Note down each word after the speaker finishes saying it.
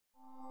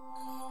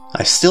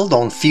I still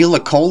don't feel the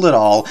cold at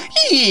all.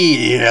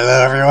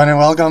 Hello everyone and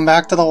welcome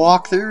back to the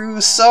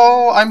walkthrough.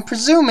 So, I'm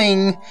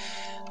presuming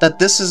that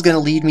this is going to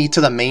lead me to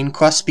the main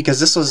quest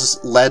because this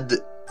was led,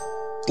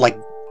 like,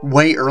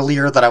 way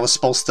earlier that I was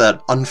supposed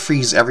to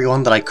unfreeze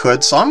everyone that I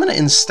could. So I'm going to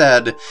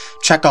instead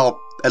check out,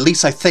 at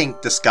least I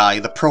think, this guy,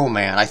 the Pro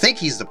Man. I think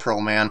he's the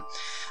Pro Man.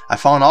 I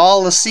found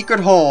all the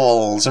secret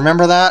holes.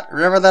 Remember that?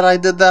 Remember that I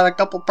did that a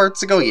couple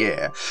parts ago?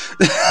 Yeah.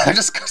 I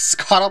just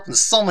caught up in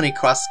so many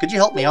quests. Could you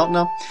help me out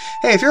now?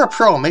 Hey, if you're a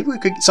pro, maybe we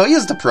could... So he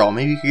is the pro.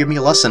 Maybe you could give me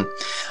a lesson.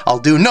 I'll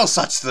do no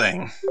such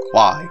thing.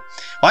 Why?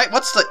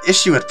 What's the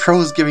issue with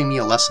pros giving me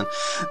a lesson?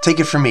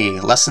 Take it from me.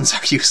 Lessons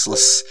are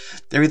useless.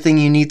 Everything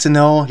you need to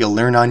know, you'll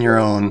learn on your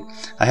own.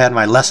 I had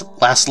my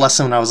last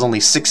lesson when I was only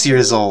 6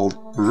 years old.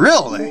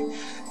 Really?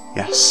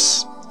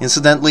 Yes.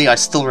 Incidentally, I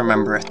still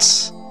remember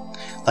it.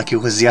 Like it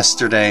was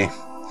yesterday.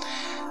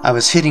 I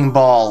was hitting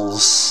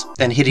balls,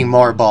 and hitting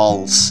more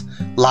balls.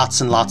 Lots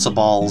and lots of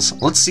balls.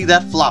 Let's see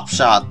that flop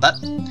shot.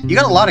 You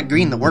got a lot of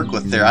green to work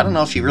with there. I don't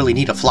know if you really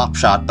need a flop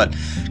shot, but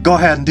go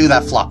ahead and do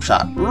that flop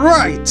shot.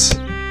 Right!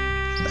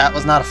 That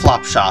was not a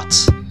flop shot.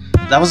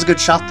 That was a good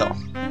shot, though.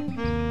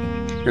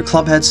 Your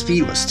club head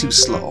speed was too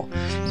slow,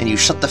 and you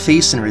shut the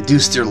face and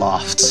reduced your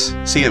loft.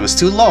 See, it was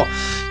too low.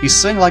 You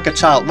swing like a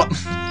child. What?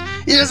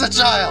 He is a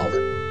child!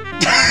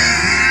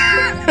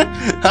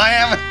 I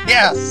am,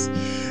 yes!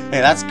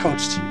 Hey, that's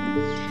Coach G.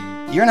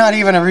 You're not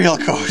even a real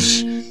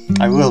coach.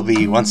 I will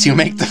be once you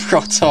make the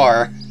Pro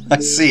Tour. I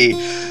see.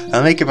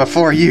 I'll make it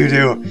before you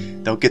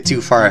do. Don't get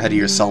too far ahead of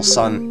yourself,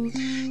 son.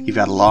 You've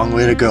got a long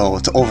way to go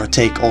to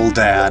overtake old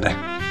Dad.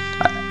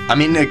 I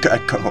mean,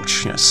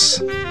 Coach, yes.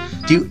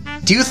 Do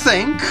you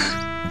think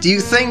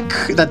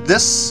that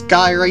this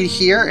guy right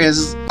here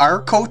is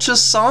our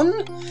coach's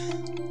son?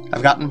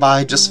 I've gotten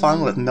by just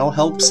fine with no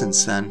help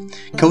since then.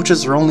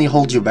 Coaches will only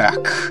hold you back.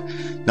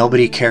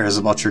 Nobody cares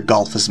about your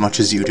golf as much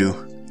as you do.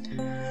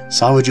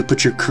 So why would you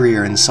put your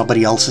career in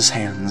somebody else's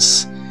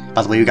hands?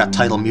 By the way, we got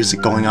title music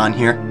going on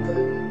here.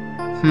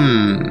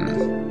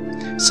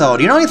 So,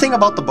 do you know anything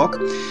about the book?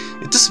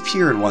 It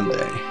disappeared one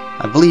day.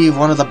 I believe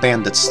one of the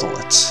bandits stole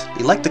it.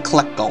 They like to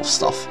collect golf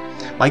stuff.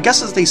 My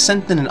guess is they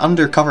sent in an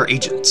undercover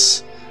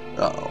agent.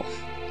 Uh-oh.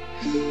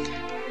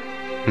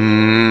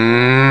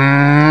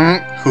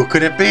 Who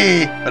could it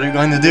be? What are you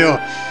going to do?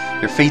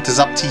 Your fate is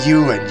up to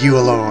you and you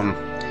alone.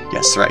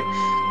 Yes, right.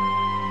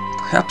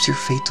 Perhaps your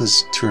fate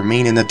was to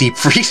remain in the deep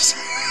freeze.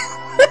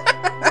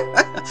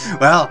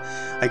 Well,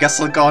 I guess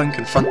I'll go and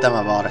confront them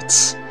about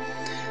it.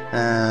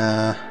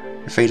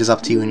 Your fate is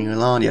up to you and you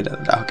alone. Yeah,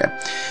 okay.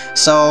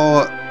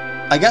 So,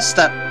 I guess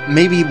that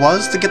maybe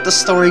was to get the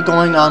story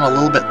going on a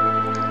little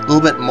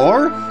bit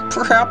more,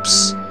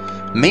 perhaps?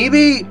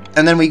 Maybe?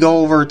 And then we go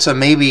over to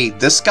maybe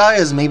this guy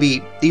as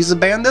maybe these are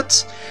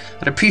bandits?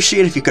 I'd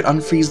appreciate if you could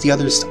unfreeze the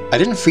others. I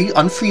didn't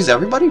unfreeze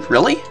everybody?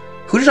 Really?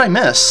 Who did I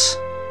miss?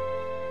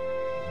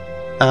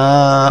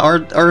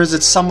 Or is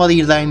it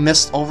somebody that I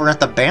missed over at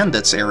the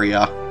bandits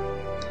area?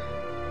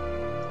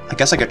 I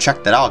guess I could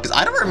check that out, because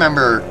I don't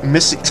remember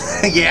missing...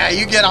 Yeah,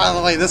 you get out of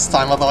the way this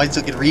time, otherwise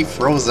you'll get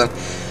refrozen.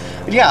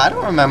 But yeah, I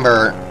don't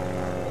remember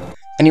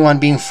anyone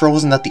being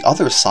frozen at the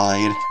other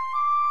side.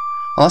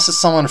 Unless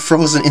it's someone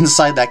frozen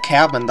inside that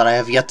cabin that I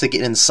have yet to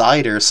get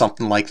inside or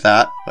something like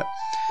that. But,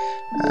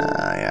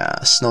 yeah,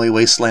 snowy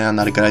wasteland,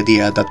 not a good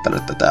idea,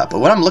 But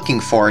what I'm looking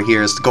for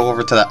here is to go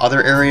over to that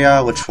other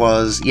area, which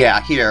was,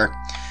 yeah, here.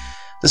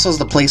 This was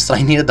the place that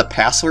I needed the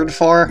password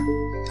for.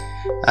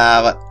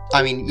 But,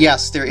 I mean,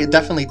 yes, it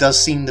definitely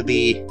does seem to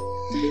be...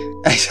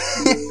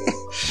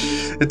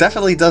 It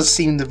definitely does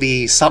seem to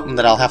be something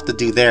that I'll have to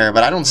do there,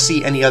 but I don't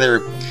see any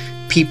other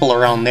people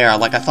around there.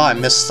 Like, I thought I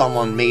missed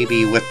someone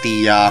maybe with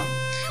the,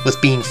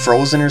 with being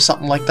frozen or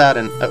something like that,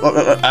 and...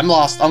 I'm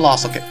lost,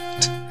 okay.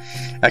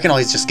 I can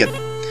always just get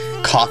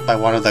caught by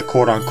one of the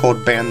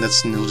quote-unquote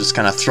bandits and they'll just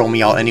kind of throw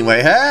me out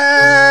anyway.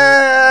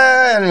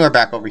 Hey! And we're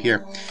back over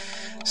here.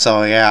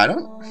 So, yeah,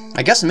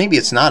 I guess maybe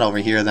it's not over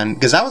here then,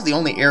 because that was the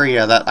only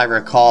area that I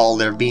recall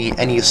there being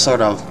any sort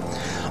of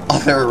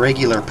other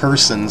regular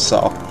person,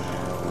 so...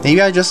 Maybe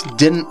I just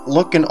didn't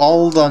look in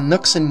all the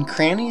nooks and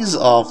crannies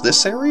of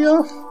this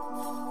area?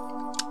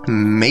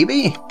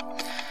 Maybe?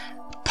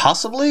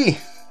 Possibly?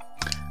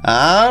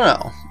 I don't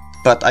know.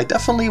 But I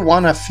definitely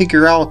want to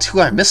figure out who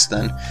I missed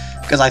then,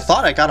 because I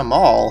thought I got them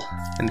all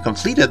and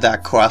completed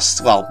that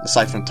quest, well,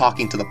 aside from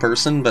talking to the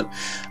person, but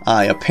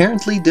I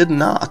apparently did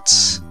not.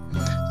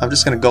 I'm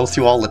just going to go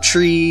through all the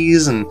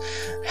trees and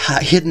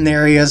hidden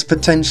areas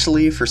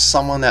potentially for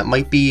someone that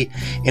might be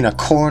in a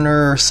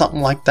corner or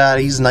something like that.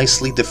 He's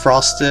nicely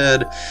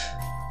defrosted.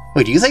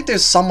 Wait, do you think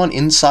there's someone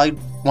inside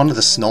one of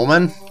the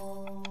snowmen?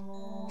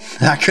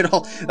 That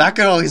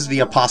could always be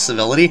a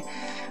possibility.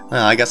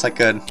 Well, I guess I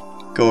could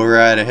go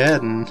right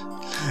ahead and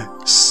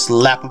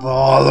slap a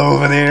ball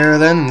over there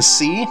then and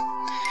see.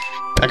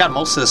 I got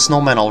most of the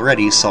snowmen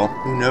already, so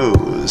who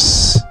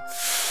knows?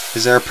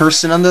 Is there a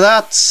person under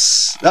that?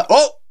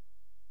 Oh!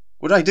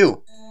 What did I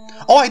do?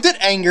 Oh, I did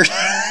anger!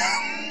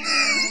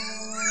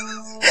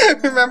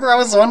 Remember I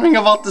was wondering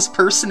about this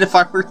person, if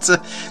I were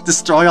to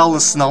destroy all the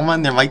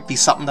snowmen, there might be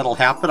something that'll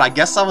happen? I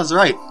guess I was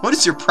right. What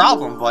is your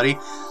problem, buddy?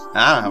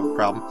 I don't have a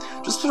problem.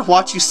 Just to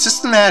watch you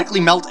systematically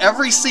melt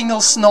every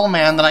single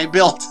snowman that I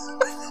built.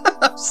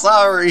 I'm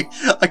sorry.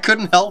 I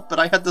couldn't help it.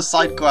 I had the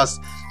side quest.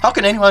 How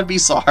can anyone be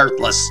so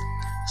heartless?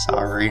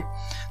 Sorry.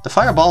 The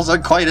fireballs are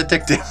quite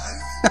addictive.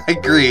 I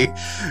agree.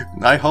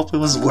 I hope it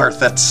was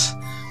worth it.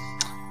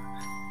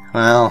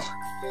 Well,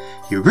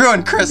 you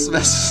ruined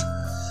Christmas.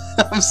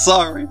 I'm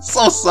sorry.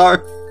 So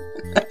sorry.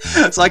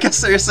 So I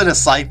guess there isn't a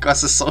side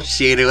quest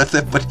associated with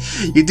it, but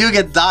you do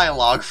get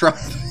dialogue from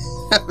it.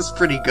 That was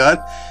pretty good.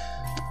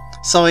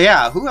 So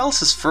yeah, who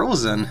else is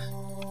frozen?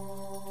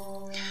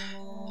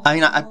 I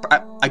mean,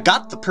 I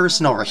got the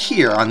person over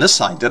here on this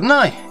side, didn't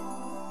I?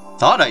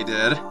 Thought I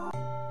did.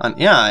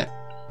 Yeah,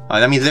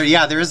 I mean,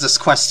 there is this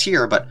quest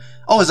here, but...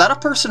 Oh, is that a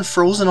person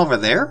frozen over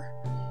there?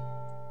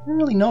 I didn't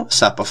really notice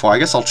that before. I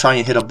guess I'll try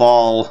and hit a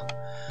ball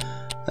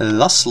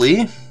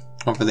thusly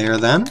over there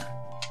then.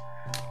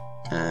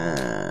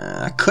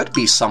 That could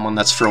be someone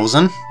that's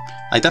frozen.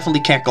 I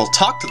definitely can't go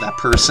talk to that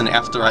person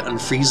after I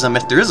unfreeze them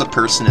if there is a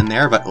person in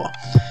there, but... Well,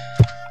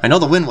 I know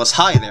the wind was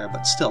high there,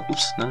 but still.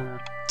 Oops, no.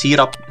 Tee it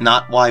up,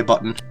 not Y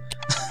button.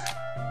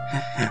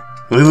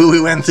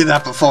 we went through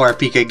that before,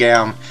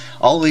 PkGam.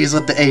 Always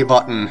with the A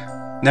button,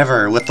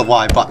 never with the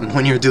Y button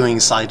when you're doing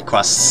side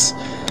quests.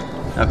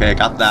 Okay,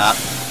 got that.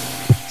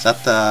 Is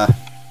that the...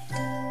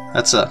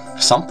 That's a...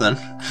 something.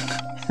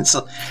 It's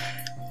a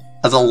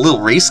little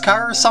race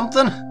car or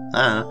something? I don't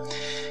know.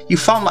 You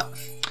found my...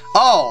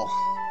 Oh!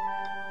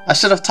 I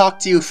should have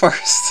talked to you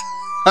first.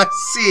 I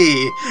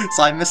see.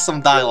 So I missed some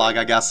dialogue,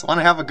 I guess. Want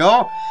to have a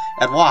go?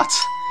 At what?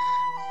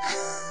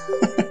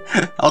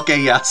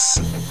 Okay, yes.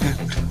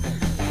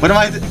 What am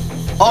I...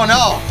 Oh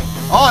no!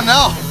 Oh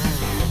no!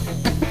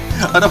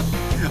 I don't...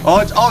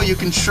 Oh, you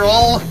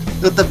control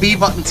with the B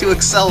button to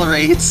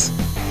accelerate.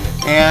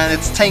 And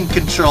it's tank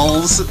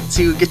controls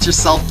to get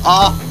yourself...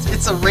 Oh,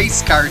 it's a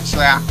race car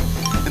track.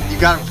 And you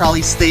gotta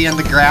probably stay in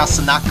the grass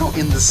and not go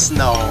in the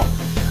snow.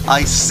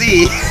 I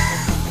see.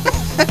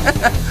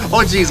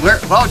 Oh jeez, where...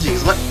 Oh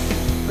jeez, what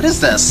is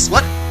this?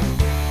 What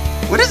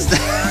is this?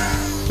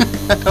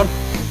 I don't...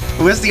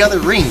 Where's the other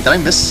ring? Did I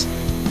miss...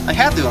 I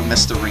had to have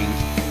missed the ring.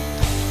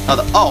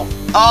 Oh,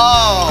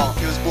 oh!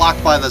 It was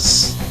blocked by the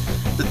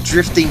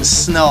drifting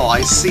snow,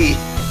 I see.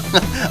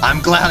 I'm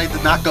glad I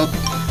did not go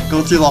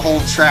through the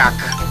whole track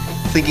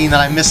thinking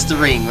that I missed the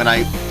ring when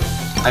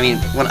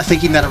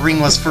thinking that a ring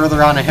was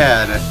further on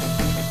ahead.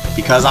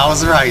 Because I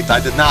was right, I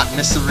did not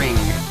miss the ring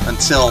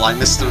until I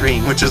missed the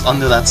ring, which is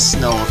under that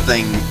snow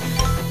thing.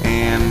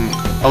 And...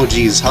 Oh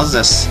geez, how's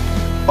this?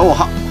 Oh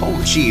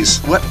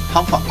jeez, what?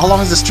 How long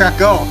does this track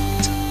go?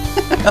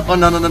 Oh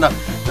no.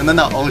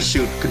 Oh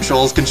shoot,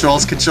 controls. I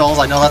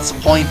know that's the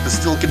point, but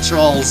still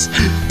controls.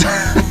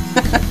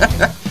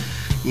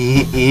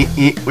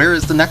 Where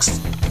is the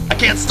next? I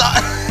can't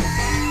stop.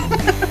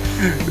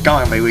 Come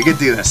on, baby, we can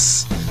do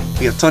this.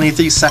 We have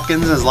 23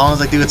 seconds as long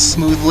as I do it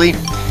smoothly,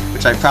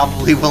 which I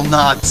probably will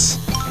not.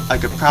 I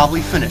could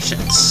probably finish it.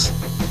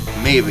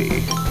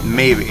 Maybe.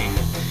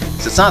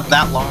 So it's not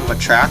that long of a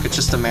track, it's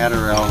just a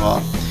matter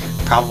of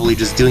probably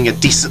just doing it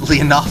decently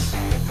enough.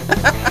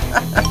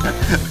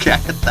 Okay, I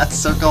hit that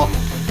circle.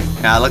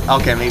 Yeah, look,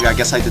 okay, maybe I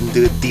guess I didn't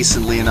do it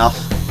decently enough.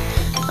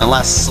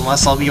 Unless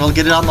I'll be able to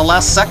get it on the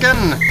last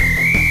second.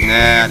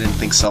 Nah, I didn't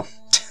think so.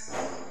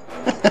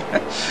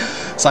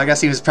 So I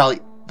guess he was probably,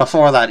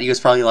 before that, he was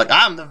probably like,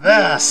 I'm the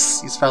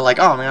best! He's probably like,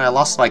 oh man, I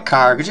lost my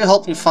car, could you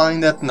help me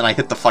find it? And then I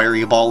hit the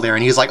fiery ball there,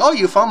 and he was like, oh,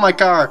 you found my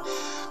car!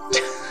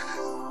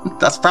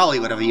 That's probably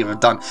what he would have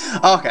done.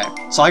 Okay,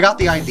 so I got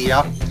the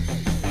idea.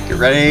 Get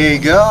ready,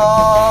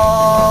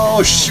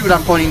 go! Shoot,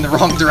 I'm pointing the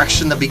wrong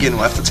direction to begin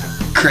with.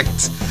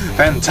 Great.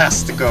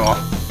 Fantastico.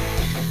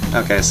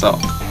 Okay, so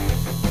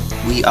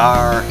we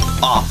are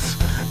off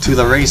to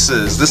the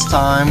races. This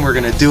time we're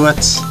gonna do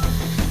it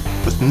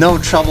with no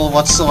trouble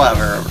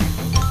whatsoever.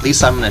 At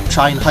least I'm gonna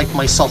try and hype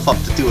myself up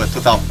to do it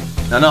without...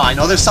 No, I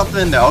know there's something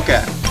in there.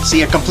 Okay.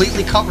 See, it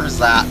completely covers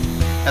that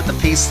at the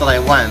pace that I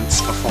went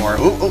before.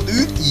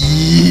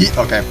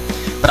 Okay.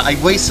 But I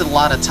wasted a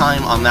lot of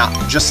time on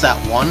just that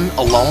one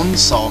alone,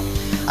 so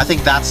I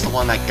think that's the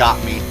one that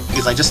got me,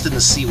 because I just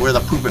didn't see where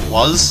the poop it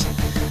was.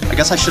 I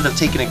guess I should have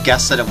taken a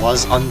guess that it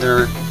was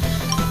under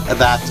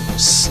that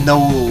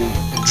snow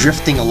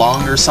drifting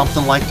along or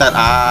something like that.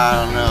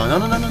 I don't know. No.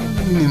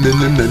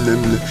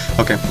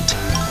 Okay.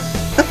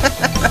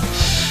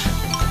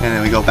 And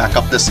then we go back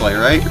up this way,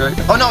 right?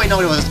 Oh no, wait, no,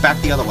 it was back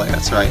the other way.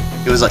 That's right.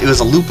 It was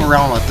a loop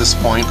around at this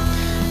point.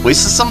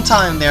 Wasted some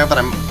time there, but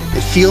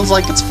it feels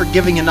like it's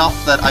forgiving enough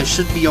that I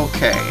should be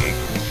okay.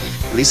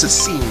 At least it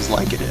seems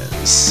like it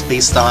is,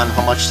 based on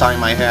how much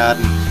time I had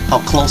and how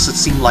close it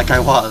seemed like I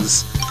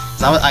was.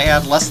 I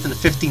had less than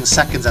 15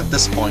 seconds at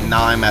this point,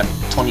 now I'm at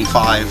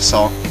 25,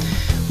 so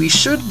we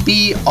should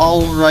be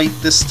alright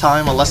this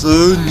time, unless...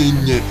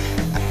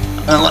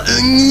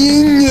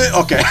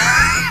 Okay.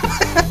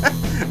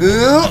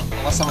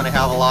 Unless I'm gonna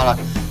have a lot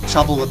of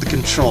trouble with the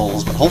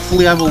controls, but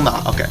hopefully I will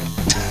not. Okay.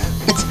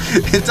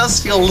 It does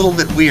feel a little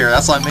bit weird,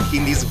 that's why I'm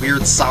making these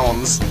weird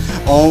sounds.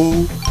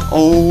 Oh,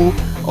 oh,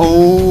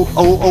 oh,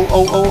 oh, oh,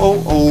 oh,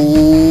 oh,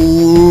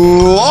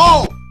 oh,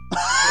 oh!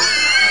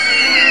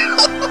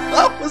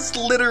 That was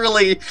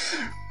literally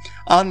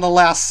on the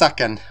last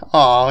second.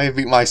 Oh, I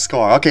beat my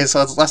score. Okay,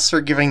 so it's less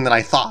forgiving than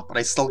I thought, but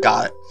I still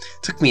got it.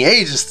 Took me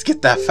ages to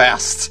get that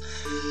fast.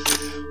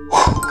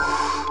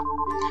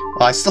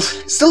 Well, I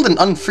still didn't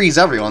unfreeze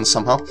everyone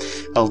somehow.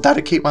 I'll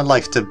dedicate my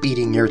life to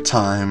beating your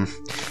time.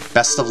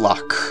 Best of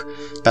luck.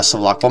 Best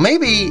of luck. Well,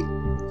 maybe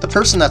the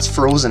person that's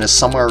frozen is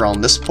somewhere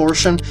around this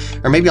portion,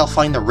 or maybe I'll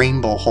find the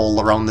rainbow hole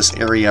around this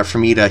area for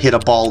me to hit a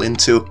ball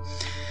into.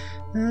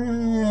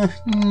 I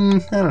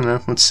don't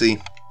know. Let's see.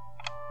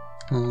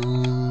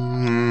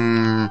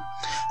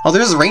 Oh,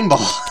 there's a rainbow.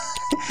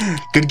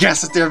 Good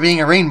guess at there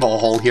being a rainbow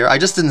hole here. I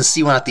just didn't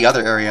see one at the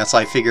other area, so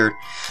I figured,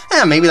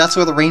 maybe that's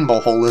where the rainbow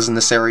hole is in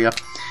this area.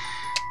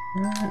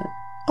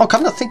 Oh,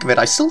 come to think of it,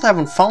 I still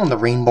haven't found the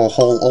rainbow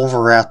hole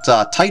over at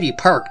Tidy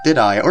Park, did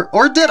I?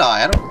 Or did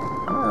I? I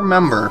don't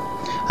remember.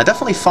 I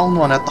definitely found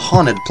one at the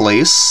haunted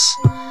place.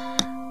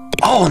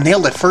 Oh,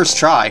 nailed it first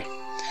try.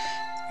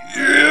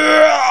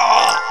 Yeah!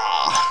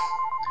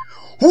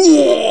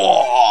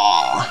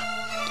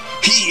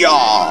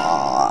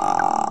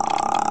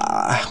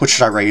 What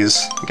should I raise?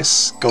 I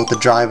guess go with the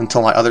drive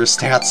until my other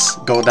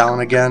stats go down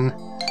again.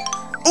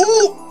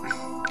 Ooh!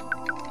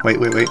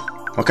 Wait.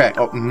 Okay.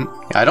 Oh,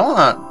 yeah, I don't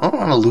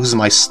want to lose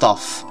my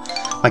stuff,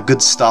 my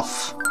good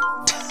stuff.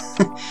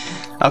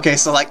 Okay,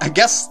 so like I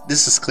guess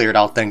this is cleared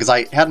out then, because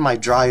I had my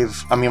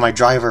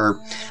driver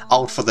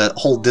out for the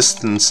whole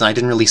distance, and I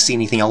didn't really see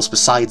anything else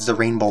besides the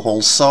rainbow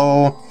hole.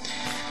 So,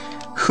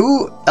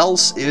 who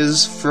else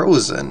is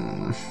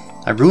frozen?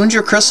 I ruined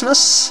your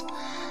Christmas.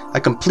 I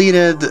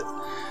completed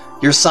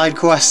your side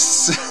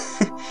quests.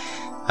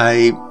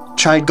 I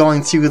tried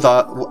going through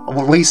the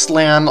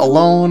wasteland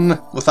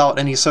alone without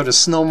any sort of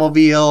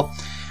snowmobile.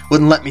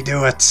 Wouldn't let me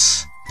do it.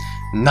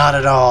 Not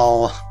at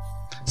all.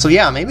 So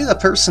yeah, maybe the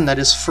person that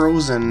is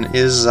frozen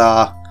is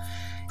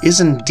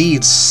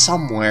indeed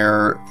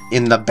somewhere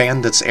in the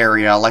bandits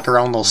area, like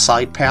around those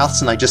side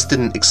paths, and I just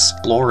didn't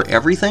explore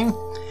everything.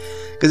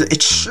 Because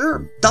it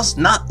sure does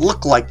not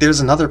look like there's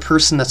another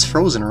person that's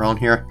frozen around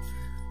here.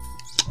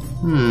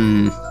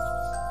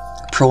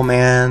 Pro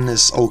Man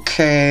is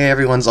okay,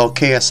 everyone's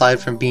okay aside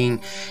from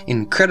being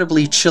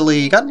incredibly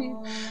chilly. Got any?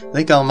 I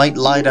think I might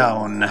lie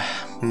down.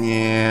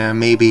 Yeah,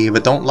 maybe,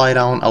 but don't lie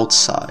down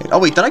outside. Oh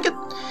wait, did I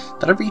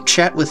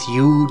re-chat with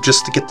you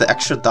just to get the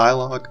extra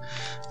dialogue?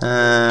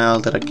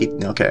 Did I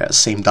get... Okay,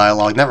 same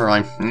dialogue. Never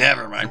mind.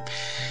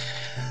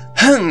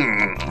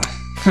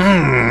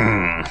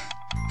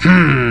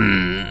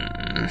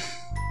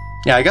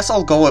 Yeah, I guess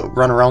I'll go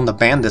run around the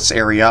bandits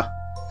area.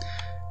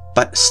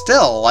 But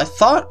still, I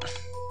thought...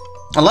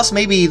 Unless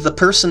maybe the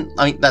person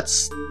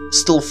that's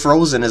still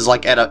frozen is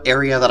like at an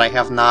area that I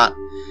have not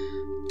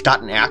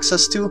gotten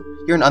access to.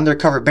 You're an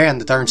undercover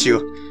bandit, aren't you?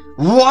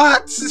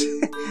 What?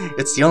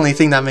 It's the only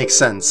thing that makes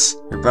sense.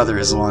 Your brother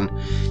is one.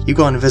 You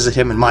go and visit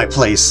him in my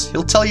place.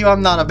 He'll tell you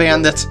I'm not a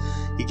bandit.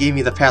 He gave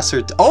me the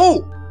password.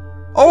 Oh!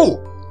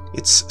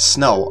 It's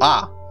snow.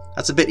 Ah,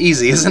 that's a bit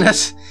easy, isn't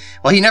it?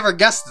 Well, he never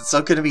guessed it, so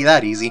it couldn't be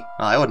that easy.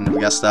 Oh, I wouldn't have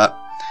guessed that.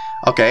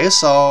 Okay,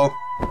 so...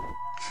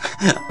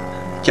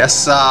 I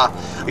guess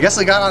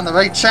I got on the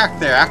right track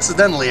there,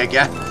 accidentally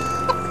again.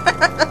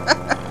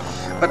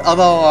 But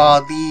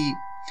although,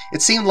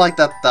 it seemed like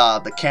that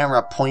the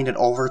camera pointed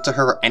over to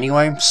her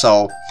anyway,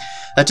 so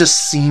that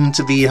just seemed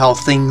to be how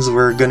things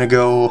were gonna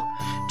go,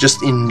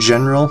 just in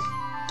general.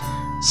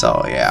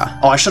 So yeah.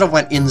 Oh, I should have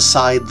went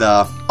inside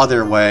the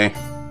other way.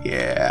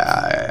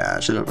 Yeah, I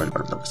should have.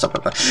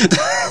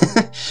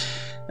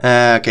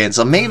 Okay,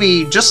 so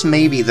maybe, just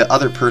maybe, the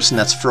other person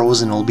that's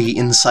frozen will be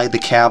inside the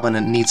cabin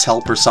and needs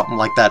help or something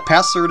like that.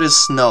 Password is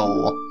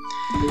snow.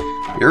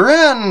 You're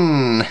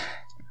in!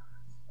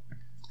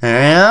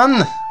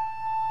 And...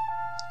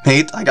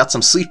 Mate, I got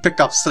some sweet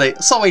pickups today.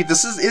 So wait,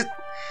 this is it?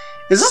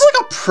 Is this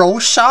like a pro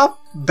shop,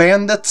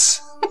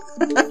 bandits?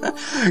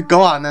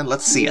 Go on then,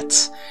 let's see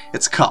it.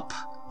 It's a cup,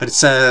 but it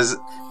says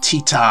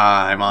tea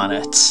time on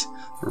it.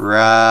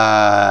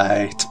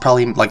 Right,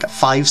 probably like a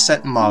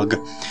 5-cent mug,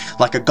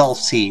 like a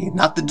golf tee,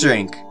 not the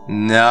drink.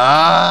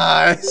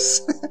 Nice!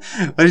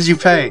 What did you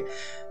pay?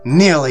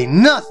 Nearly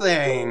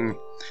nothing!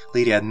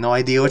 Lady had no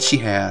idea what she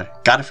had.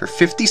 Got it for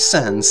 50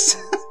 cents.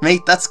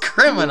 Mate, that's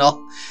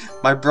criminal.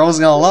 My bro's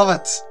gonna love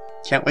it.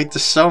 Can't wait to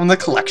show him the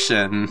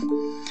collection.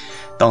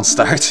 Don't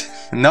start.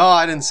 No,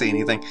 I didn't say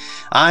anything.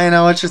 I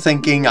know what you're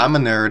thinking. I'm a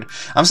nerd.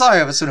 I'm sorry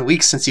if it's been a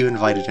week since you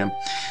invited him.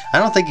 I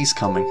don't think he's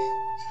coming.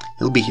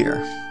 He'll be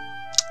here.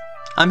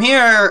 I'm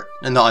here!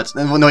 No, it's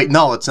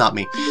not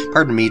me.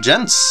 Pardon me,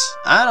 gents.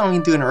 I don't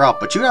mean to interrupt,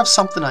 but you have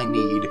something I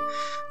need.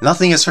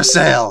 Nothing is for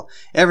sale.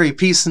 Every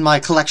piece in my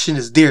collection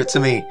is dear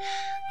to me.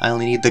 I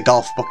only need the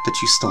golf book that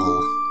you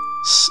stole.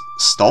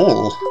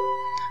 Stole?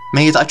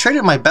 Mate, I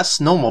traded my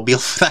best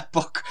snowmobile for that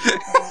book.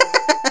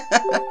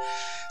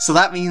 So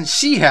that means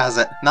she has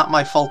it. Not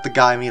my fault the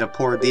guy made a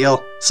poor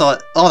deal. So,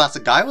 oh, that's the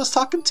guy I was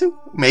talking to?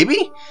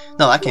 Maybe?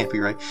 No, that can't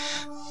be right.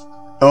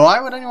 Oh,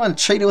 why would anyone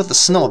trade it with a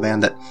snow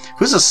bandit?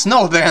 Who's a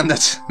snow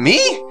bandit? Me?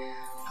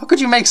 How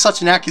could you make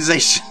such an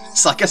accusation?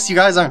 So I guess you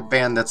guys aren't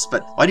bandits,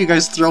 but why do you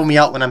guys throw me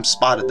out when I'm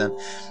spotted then?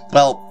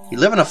 Well, you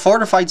live in a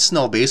fortified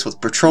snow base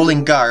with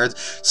patrolling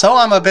guards, so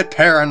I'm a bit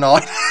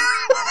paranoid.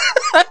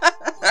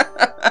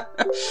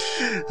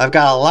 I've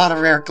got a lot of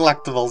rare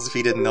collectibles if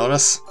you didn't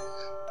notice.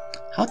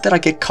 How did I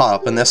get caught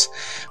up in this?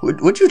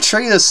 Would you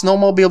trade a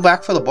snowmobile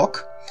back for the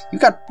book?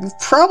 You've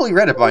probably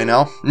read it by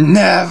now.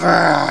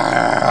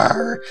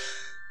 Never!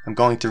 I'm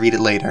going to read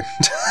it later.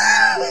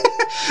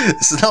 The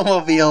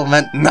snowmobile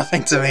meant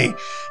nothing to me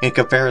in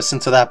comparison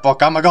to that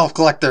book. I'm a golf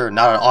collector,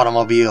 not an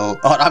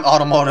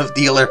automotive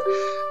dealer.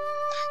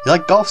 You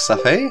like golf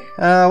stuff, eh?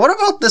 What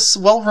about this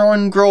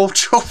Well-Rowan Grove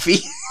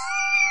trophy?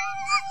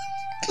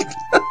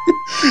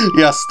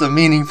 Yes, the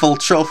meaningful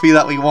trophy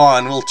that we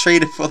won. We'll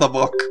trade it for the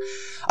book.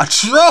 A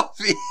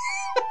trophy!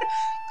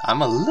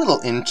 I'm a little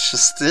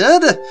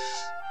interested.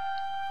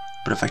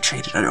 But if I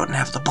trade it, I don't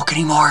have the book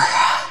anymore.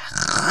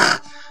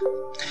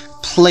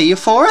 Play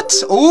for it?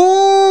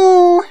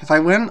 Ooh! If I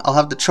win, I'll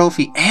have the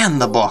trophy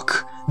and the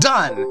book.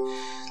 Done!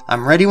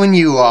 I'm ready when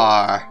you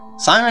are.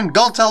 Simon,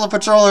 go tell the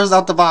patrollers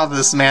not to bother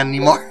this man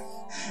anymore.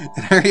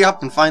 And hurry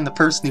up and find the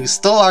person who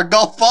stole our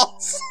golf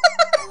balls.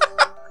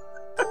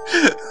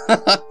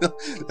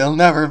 They'll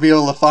never be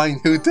able to find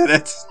who did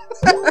it.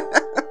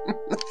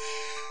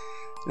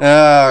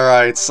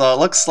 Alright, so it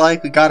looks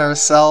like we got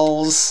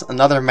ourselves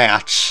another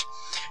match.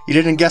 You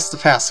didn't guess the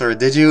password,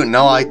 did you?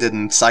 No, I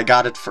didn't. I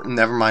got it from...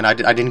 Never mind, I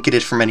didn't get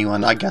it from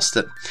anyone. I guessed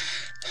it.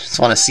 Just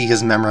want to see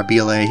his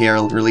memorabilia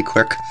here really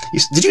quick.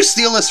 Did you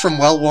steal this from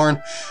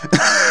Well-Worn?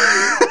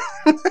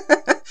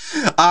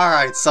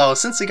 Alright, so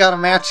since we got a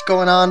match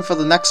going on for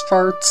the next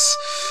parts...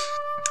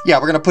 Yeah,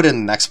 we're going to put in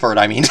the next part,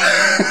 I mean.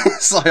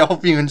 So I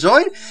hope you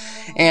enjoyed.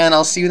 And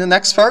I'll see you in the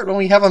next part when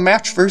we have a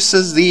match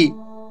versus the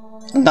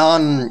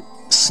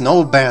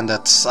non-snow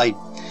bandits. I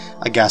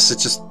guess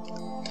it's just...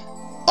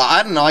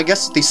 I don't know, I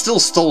guess they still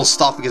stole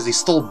stuff because they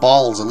stole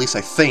balls, at least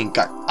I think.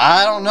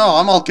 I don't know,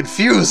 I'm all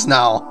confused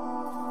now.